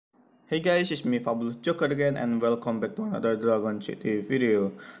Hey guys, it's me Fabulous Joker again and welcome back to another Dragon City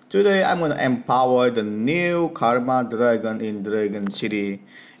video. Today I'm gonna empower the new Karma Dragon in Dragon City.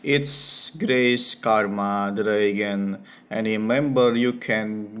 It's Grace Karma Dragon, and remember you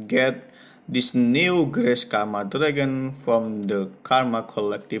can get this new Grace Karma Dragon from the Karma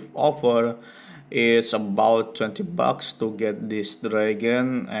Collective offer. It's about 20 bucks to get this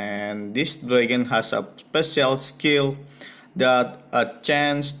dragon, and this dragon has a special skill that a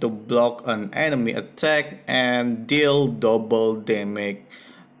chance to block an enemy attack and deal double damage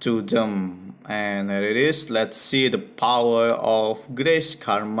to them. And here it is. Let's see the power of Grace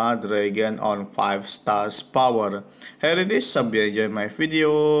Karma Dragon on 5 stars power. Here it is. Hope you enjoy my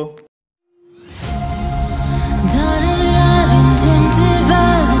video. Darling, I've been tempted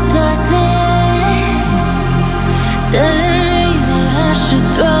by the darkness, telling me that I should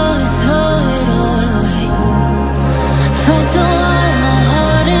throw it all away. Fight so hard, my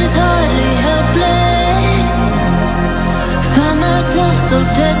heart is hardly helpless. Find myself so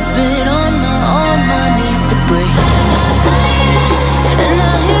desperate on my knees to break. And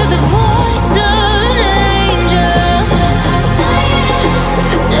I hear the voice of an angel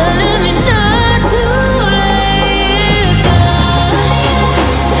telling me not to lay it down.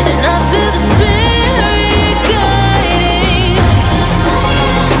 And I feel the spirit guiding,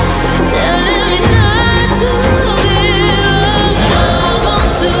 telling me not to give up. Hold on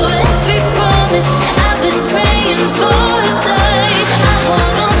to every promise I've been praying for tonight. I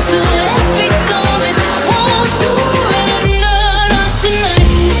hold on to every garment, won't surrender, not tonight.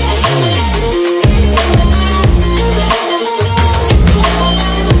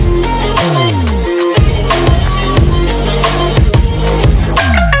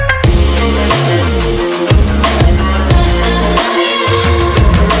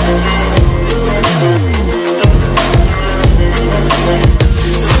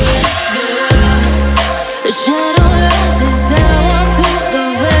 The shadow rises and I walk through the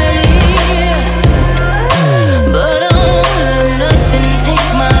valley, but I won't let nothing take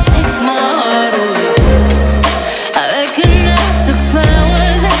my heart away. I recognize the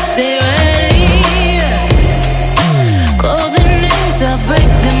powers as they rally. Call the names, I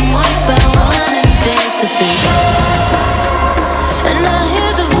break them one by one and face to face. And I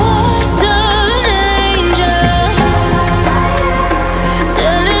hear the voice of an angel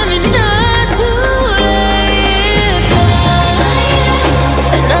telling me not to lay it down.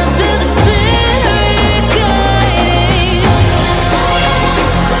 And I feel the spirit guiding,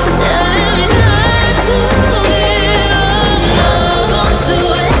 telling me not to give up. Hold on to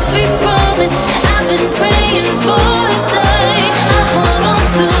every promise I've been praying for tonight. I hold on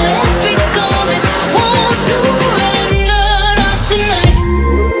to every garment, won't surrender, not tonight.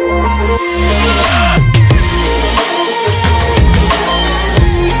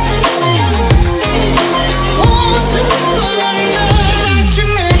 Won't surrender, not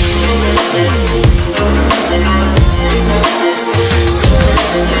tonight.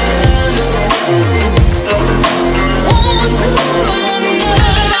 Won't surrender,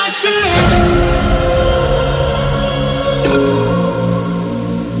 not tonight.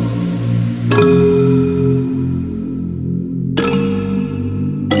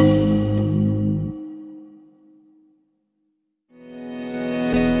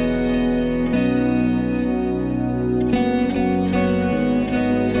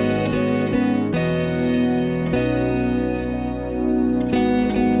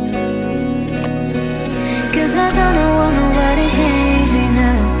 Cause I don't want nobody change me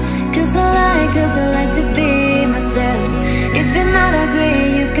now. Cause I like to be myself. If you're not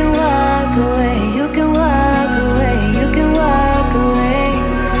agree, you can walk away. You can walk away, you can walk away.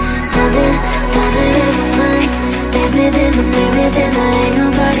 Something in my mind makes me think I ain't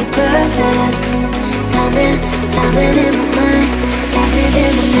nobody perfect. Something in my mind makes me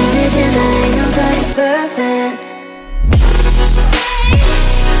think I ain't nobody perfect.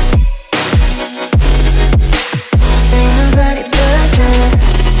 Ain't nobody perfect.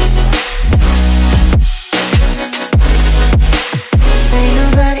 Ain't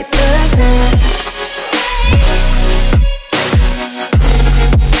nobody perfect.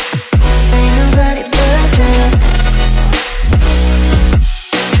 Ain't nobody perfect.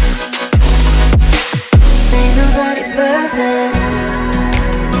 Ain't nobody perfect.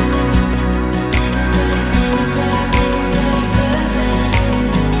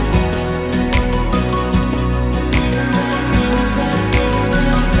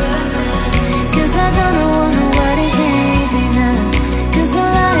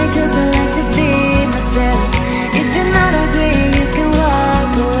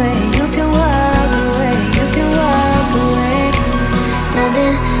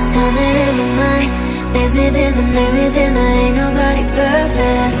 Something in my mind makes me think that ain't nobody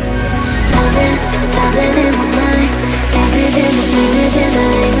perfect. Something in my mind makes me think that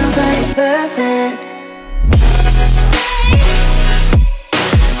ain't nobody perfect.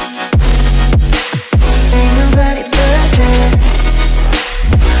 Ain't nobody perfect.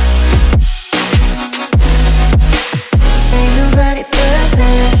 Ain't nobody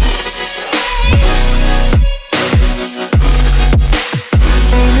perfect.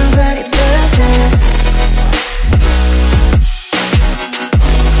 Ain't nobody perfect.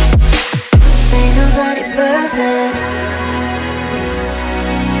 Ain't nobody perfect.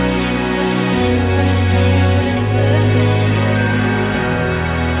 Ain't nobody perfect.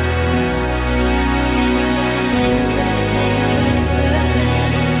 Ain't nobody perfect. Ain't nobody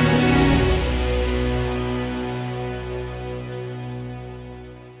perfect.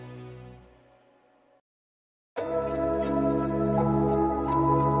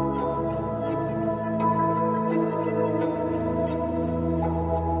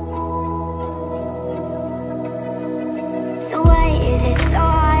 So why is it so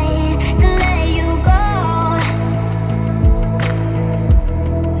hard to let you go?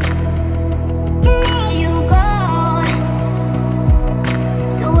 To let you go.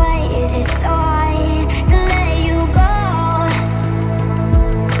 So why is it so hard to let you go?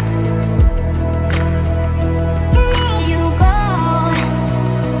 To let you go.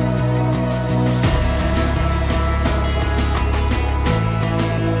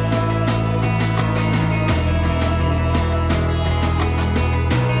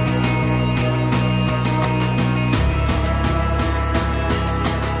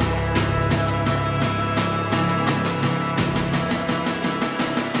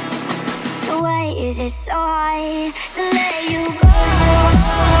 So why is it so hard to let you go?